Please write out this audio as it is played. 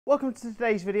Welcome to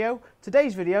today's video.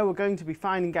 Today's video we're going to be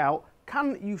finding out,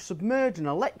 can you submerge an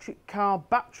electric car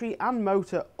battery and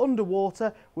motor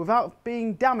underwater without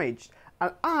being damaged?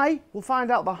 And I will find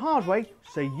out the hard way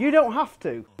so you don't have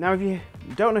to. Now if you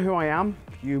don't know who I am,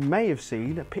 you may have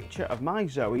seen a picture of my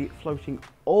Zoe floating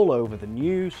all over the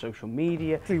news, social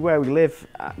media. Where we live,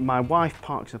 my wife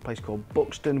parks in a place called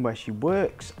Buxton where she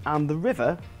works, and the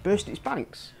river burst its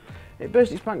banks. It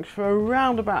burst its banks for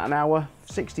around about an hour,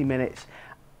 60 minutes,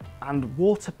 and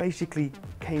water basically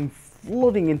came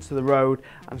flooding into the road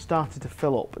and started to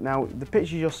fill up. Now the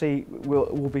pictures you'll see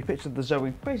will be pictures of the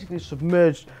Zoe basically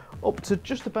submerged up to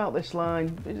just about this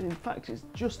line. In fact, it's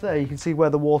just there. You can see where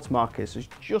the watermark is. So it's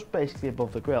just basically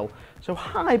above the grill. So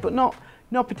high, but not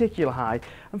particular high.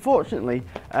 Unfortunately,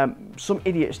 some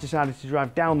idiots decided to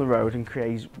drive down the road and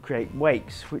create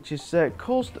wakes, which has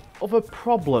caused other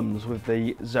problems with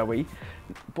the Zoe.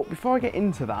 But before I get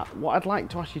into that, what I'd like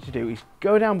to ask you to do is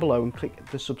go down below and click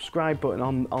the subscribe button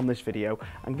on this video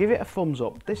and give it a thumbs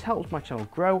up. This helps my channel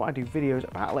grow. I do videos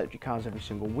about electric cars every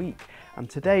single week, and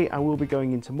today I will be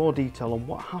going into more detail on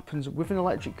what happens with an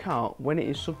electric car when it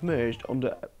is submerged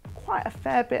under quite a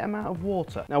fair bit amount of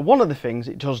water. Now, one of the things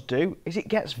it does do is it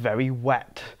gets very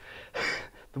wet.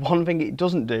 The one thing it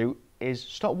doesn't do is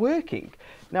stop working.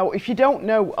 Now, if you don't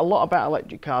know a lot about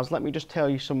electric cars, let me just tell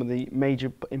you some of the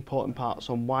major important parts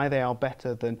on why they are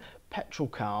better than petrol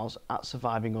cars at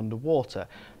surviving underwater.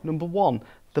 Number one,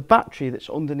 the battery that's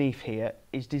underneath here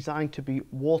is designed to be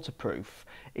waterproof.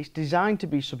 It's designed to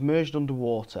be submerged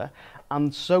underwater,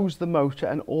 and so's the motor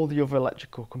and all the other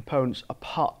electrical components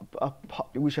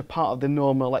which are part of the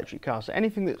normal electric car. So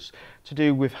anything that's to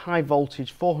do with high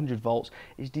voltage, 400 volts,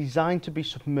 is designed to be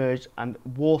submerged and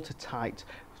watertight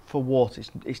for water.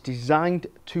 It's designed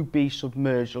to be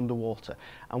submerged underwater.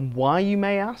 And why, you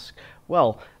may ask?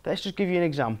 Well, let's just give you an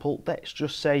example. Let's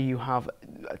just say you have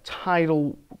a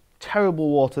tidal, terrible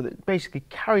water that basically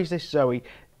carries this Zoe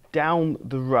down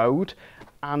the road,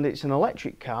 and it's an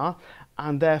electric car,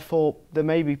 and therefore there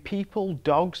may be people,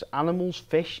 dogs, animals,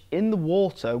 fish in the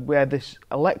water where this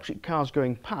electric car is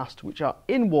going past, which are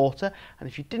in water. And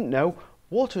if you didn't know,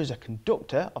 water is a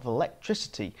conductor of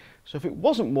electricity. So if it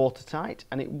wasn't watertight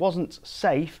and it wasn't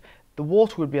safe, the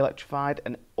water would be electrified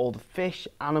and all the fish,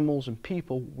 animals and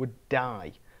people would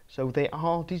die. So they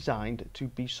are designed to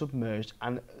be submerged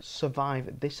and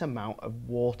survive this amount of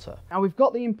water. Now we've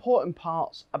got the important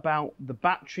parts about the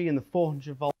battery and the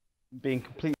 400 volt being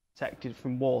completely protected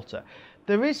from water.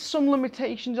 There is some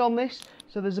limitations on this.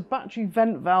 So there's a battery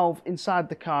vent valve inside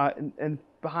the car, and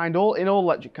in all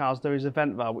electric cars there is a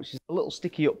vent valve, which is a little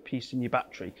sticky up piece in your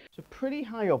battery. So pretty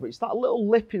high up, it's that little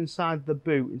lip inside the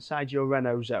boot, inside your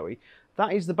Renault Zoe.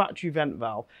 That is the battery vent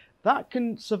valve. That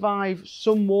can survive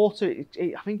some water.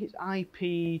 I think it's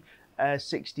IP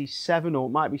 67, or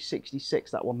it might be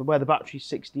 66, that one, where the battery's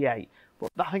 68. But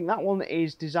I think that one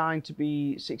is designed to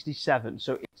be 67.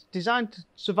 So it's designed to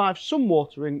survive some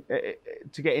water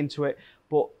to get into it,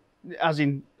 but as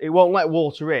in, it won't let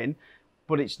water in,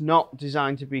 but it's not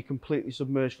designed to be completely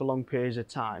submerged for long periods of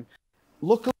time.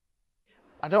 Luckily,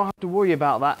 I don't have to worry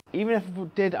about that. Even if I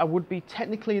did, I would be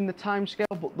technically in the time scale,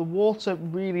 but the water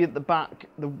really at the back,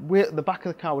 the back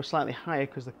of the car was slightly higher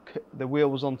because the wheel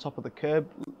was on top of the curb,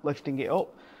 lifting it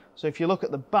up. So if you look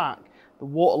at the back, the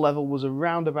water level was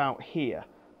around about here.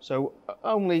 So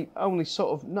only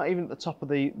sort of, not even at the top of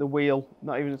the wheel,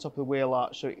 not even at the top of the wheel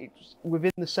arch, so it's within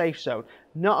the safe zone.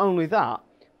 Not only that,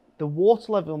 the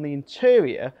water level on the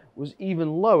interior was even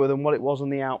lower than what it was on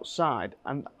the outside,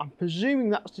 and I'm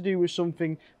presuming that's to do with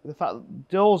something with the fact that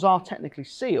the doors are technically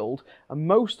sealed, and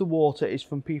most of the water is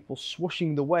from people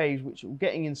swooshing the waves, which are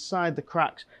getting inside the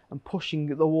cracks and pushing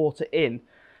the water in.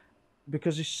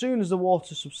 Because as soon as the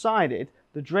water subsided,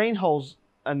 the drain holes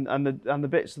and the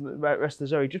bits of the rest of the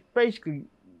Zoe just basically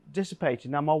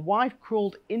dissipated. Now my wife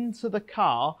crawled into the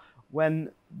car when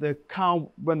the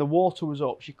water was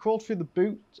up. She crawled through the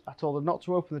boot. I told her not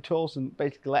to open the doors and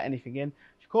basically let anything in.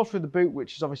 She crawled through the boot,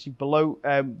 which is obviously below,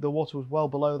 the water was well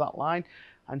below that line,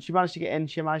 and she managed to get in.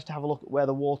 She managed to have a look at where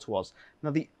the water was.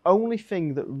 Now the only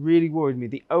thing that really worried me,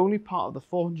 the only part of the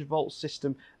 400 volt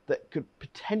system that could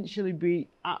potentially be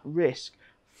at risk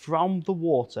from the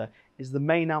water, is the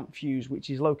main amp fuse, which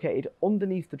is located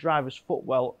underneath the driver's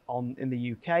footwell in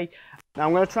the UK. Now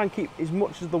I'm going to try and keep as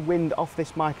much of the wind off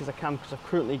this mic as I can, because I've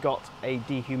currently got a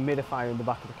dehumidifier in the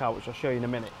back of the car, which I'll show you in a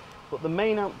minute. But the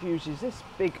main amp fuse is this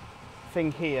big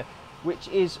thing here, which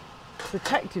is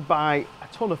protected by a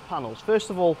ton of panels.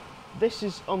 First of all, this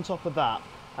is on top of that,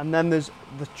 and then there's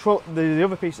the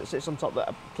other piece that sits on top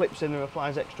that clips in and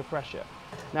applies extra pressure.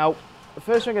 Now, the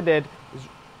first thing I did is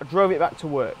I drove it back to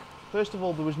work. First of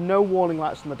all, there was no warning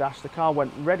lights on the dash. The car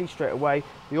went ready straight away.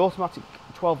 The automatic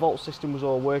 12-volt system was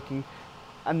all working.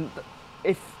 And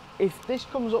if this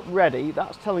comes up ready,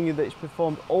 that's telling you that it's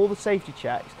performed all the safety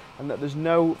checks and that there's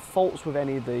no faults with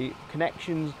any of the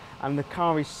connections, and the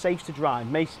car is safe to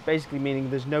drive, basically meaning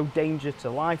there's no danger to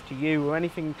life, to you, or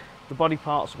anything. The body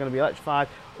parts are going to be electrified,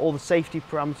 all the safety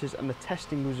parameters and the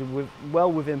testing was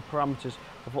well within parameters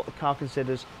of what the car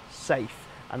considers safe.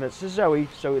 And it's a Zoe,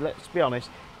 so let's be honest,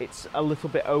 it's a little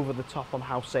bit over the top on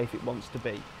how safe it wants to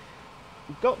be.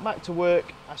 Got back to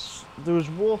work, there was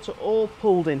water all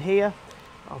pulled in here.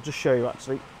 I'll just show you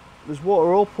actually. There's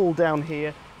water all pulled down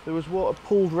here. There was water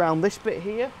pulled around this bit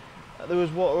here. There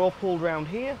was water all pulled around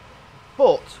here.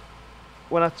 But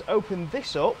when I opened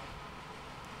this up,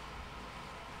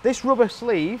 this rubber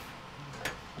sleeve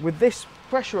with this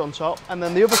pressure on top and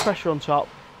then the other pressure on top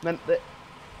meant that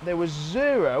there was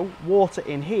zero water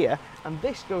in here, and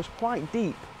this goes quite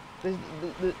deep.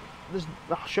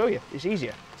 I'll show you, it's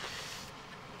easier.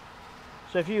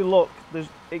 So if you look,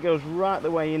 it goes right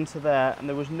the way into there, and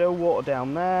there was no water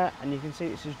down there, and you can see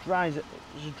it's as dry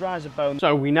as a bone.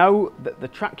 So we know that the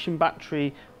traction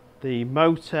battery, the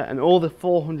motor and all the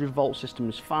 400-volt system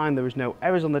is fine. There is no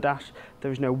errors on the dash,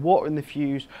 there is no water in the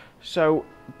fuse. So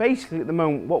basically at the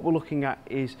moment what we're looking at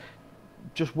is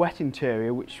just wet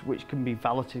interior, which can be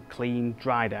valeted, cleaned,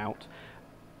 dried out.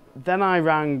 Then I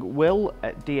rang Will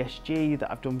at DSG,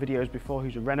 that I've done videos before,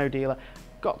 who's a Renault dealer.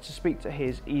 Got to speak to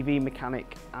his EV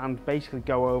mechanic and basically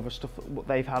go over stuff what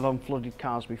they've had on flooded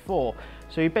cars before.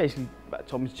 So he basically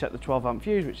told me to check the 12-amp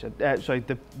fuse, which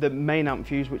the main amp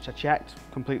fuse, which I checked,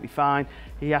 completely fine.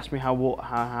 He asked me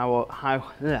how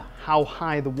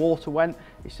high the water went.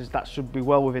 He says that should be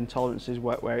well within tolerances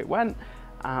where it went.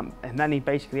 And then he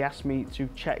basically asked me to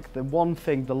check the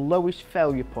lowest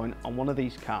failure point on one of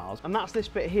these cars, and that's this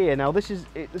bit here. Now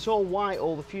it's all white,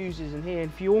 all the fuses in here,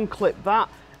 and if you unclip that,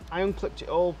 I unclipped it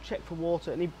all, checked for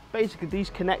water, and basically these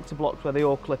connector blocks where they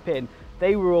all clip in,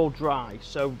 they were all dry,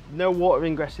 so no water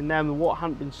ingress in them, the water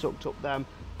hadn't been sucked up them.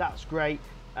 That's great.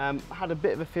 Had a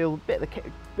bit of a feel, bit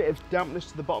of dampness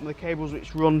to the bottom of the cables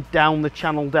which run down the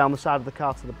channel, down the side of the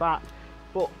car to the back,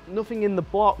 but nothing in the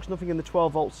blocks, nothing in the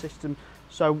 12-volt system.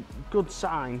 So good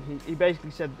sign. He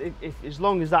basically said if as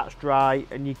long as that's dry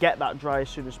and you get that dry as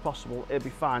soon as possible, it'll be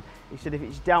fine. He said if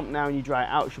it's damp now and you dry it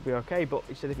out, it should be okay, but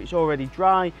he said if it's already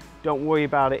dry, don't worry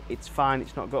about it, it's fine,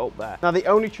 it's not got up there. Now the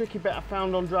only tricky bit I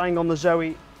found on drying on the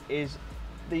Zoe is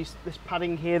this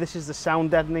padding here. This is the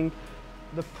sound deadening.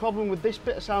 The problem with this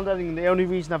bit of sound deadening, the only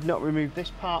reason I've not removed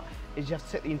this part, is you have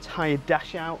to take the entire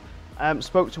dash out.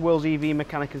 Spoke to Will's EV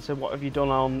mechanic and said, what have you done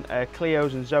on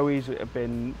Clios and Zoes that have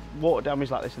been water damaged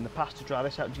like this in the past to dry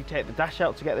this out? Do you take the dash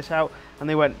out to get this out? And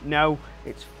they went, no,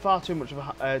 it's far too much of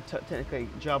a technical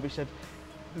job. He said,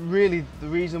 really the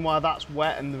reason why that's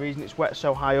wet and the reason it's wet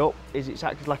so high up is it's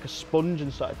acted like a sponge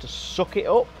and started to suck it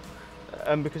up,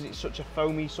 because it's such a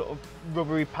foamy sort of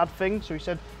rubbery pad thing. So he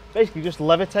said, basically just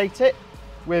levitate it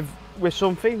with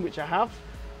something, which I have,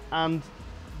 and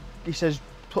he says,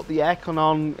 put the aircon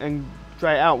on and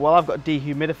dry it out. Well, I've got a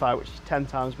dehumidifier, which is 10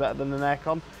 times better than an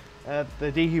aircon. The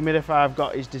dehumidifier I've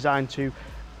got is designed to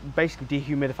basically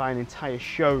dehumidify an entire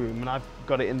showroom, and I've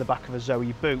got it in the back of a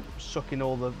Zoe boot, sucking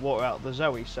all the water out of the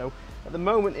Zoe. So at the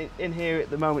moment, in here at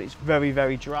the moment, it's very,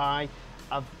 very dry.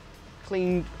 I've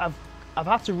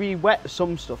had to re-wet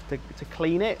some stuff to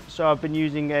clean it. So I've been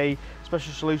using a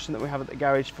special solution that we have at the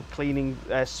garage for cleaning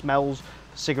smells,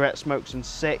 cigarette smokes and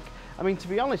sick. I mean, to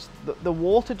be honest, the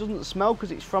water doesn't smell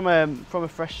because it's from a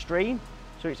fresh stream,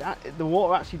 so the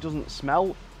water actually doesn't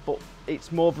smell, but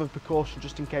it's more of a precaution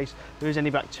just in case there is any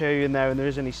bacteria in there and there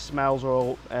is any smells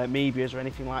or amoebias or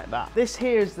anything like that. This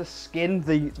here is the skin,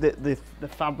 the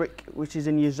fabric which is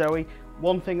in your Zoe.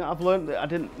 One thing that I've learned that I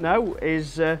didn't know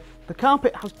is the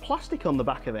carpet has plastic on the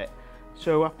back of it,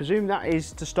 so I presume that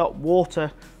is to stop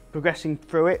water progressing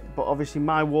through it, but obviously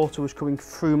my water was coming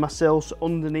through my sills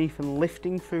underneath and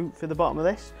lifting through the bottom of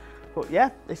this. But yeah,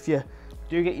 if you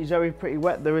do get your Zoe pretty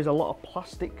wet, there is a lot of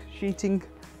plastic sheeting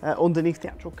underneath the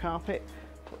actual carpet.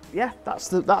 But yeah, that's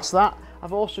that.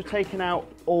 I've also taken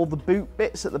out all the boot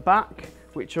bits at the back,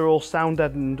 which are all sound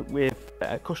deadened with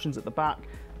cushions at the back.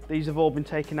 These have all been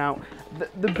taken out.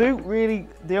 The boot really,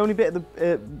 the only bit of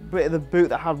the boot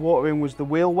that had water in was the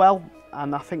wheel well,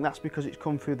 and I think that's because it's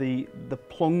come through the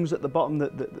plungs at the bottom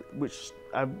which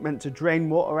are meant to drain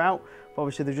water out. But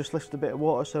obviously they've just lifted a bit of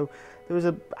water, so there was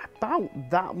about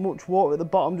that much water at the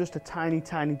bottom, just a tiny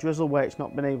drizzle where it's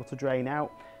not been able to drain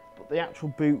out. But the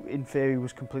actual boot in theory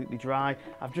was completely dry.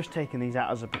 I've just taken these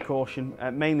out as a precaution,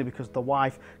 mainly because the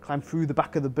wife climbed through the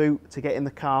back of the boot to get in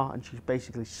the car, and she's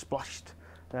basically splashed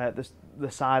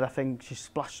the side. I think she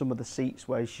splashed some of the seats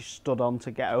where she stood on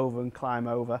to get over and climb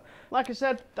over. Like I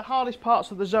said, the hardest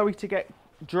parts of the Zoe to get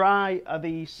dry are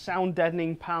these sound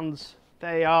deadening pans.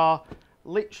 They are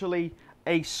literally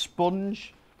a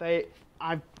sponge.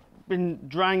 I've been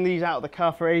drying these out of the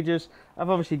car for ages. I've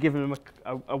obviously given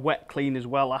them a wet clean as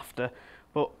well after,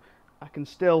 but I can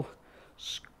still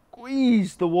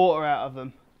squeeze the water out of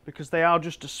them because they are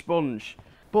just a sponge.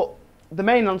 But the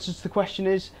main answer to the question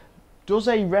is, does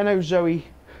a Renault Zoe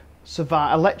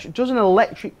survive? Does an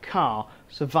electric car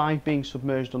survive being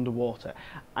submerged underwater?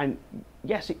 And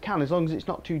yes, it can, as long as it's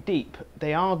not too deep.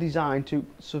 They are designed to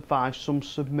survive some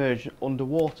submersion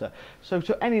underwater. So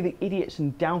to any of the idiots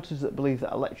and doubters that believe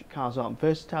that electric cars aren't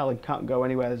versatile and can't go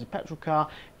anywhere as a petrol car,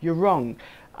 you're wrong.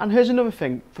 And here's another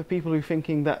thing for people who are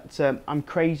thinking that I'm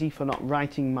crazy for not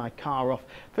writing my car off.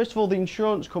 First of all, the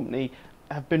insurance company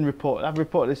I've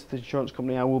reported this to the insurance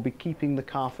company. I will be keeping the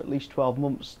car for at least 12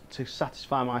 months to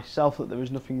satisfy myself that there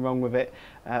is nothing wrong with it.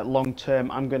 Long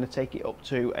term, I'm going to take it up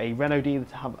to a Renault dealer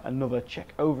to have another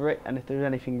check over it, and if there's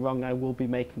anything wrong, I will be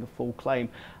making a full claim.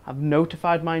 I've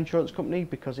notified my insurance company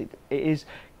because it is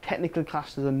technically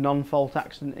classed as a non-fault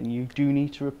accident, and you do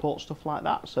need to report stuff like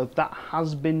that. So that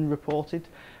has been reported.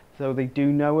 So they do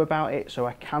know about it, so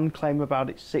I can claim about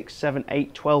it 6, 7,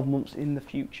 8, 12 months in the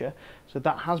future. So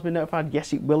that has been notified.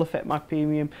 Yes, it will affect my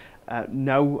premium.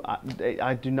 No,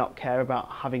 I do not care about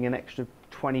having an extra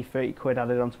 20, 30 quid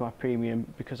added onto my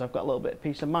premium because I've got a little bit of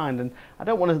peace of mind, and I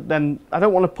don't want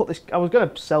to put this. I was going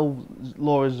to sell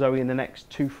Laura's Zoe in the next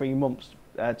 2, 3 months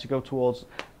to go towards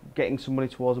getting some money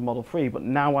towards a Model 3, but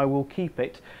now I will keep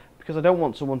it because I don't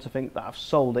want someone to think that I've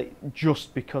sold it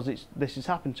just because this has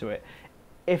happened to it.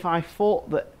 If I thought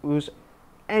that there was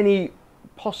any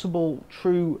possible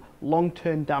true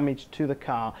long-term damage to the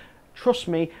car, trust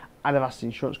me, I'd have asked the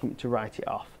insurance company to write it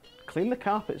off. Clean the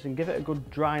carpets and give it a good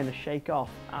dry and a shake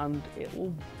off, and it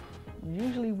will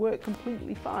usually work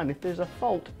completely fine. If there's a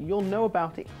fault, you'll know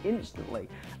about it instantly.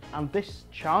 And this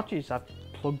charges. I've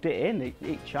plugged it in,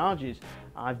 it charges.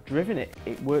 I've driven it,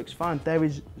 it works fine. There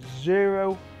is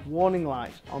 0 warning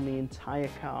lights on the entire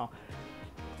car.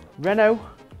 Renault,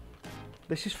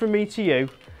 this is from me to you.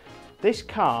 This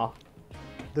car,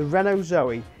 the Renault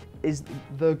Zoe, is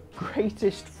the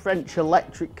greatest French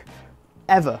electric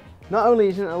ever. Not only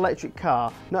is it an electric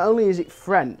car, not only is it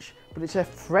French, but it's a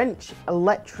French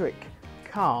electric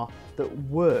car that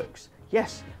works.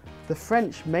 Yes, the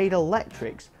French made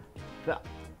electrics that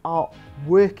are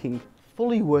working,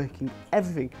 fully working,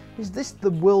 everything. Is this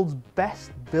the world's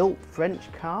best built French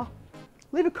car?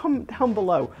 Leave a comment down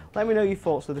below. Let me know your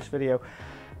thoughts of this video.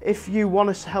 If you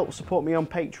want to help support me on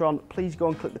Patreon, please go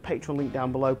and click the Patreon link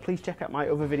down below. Please check out my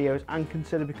other videos and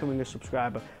consider becoming a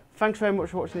subscriber. Thanks very much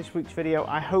for watching this week's video.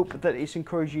 I hope that it's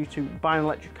encouraged you to buy an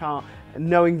electric car,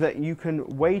 knowing that you can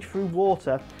wade through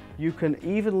water, you can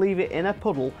even leave it in a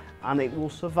puddle and it will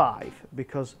survive,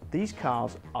 because these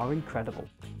cars are incredible.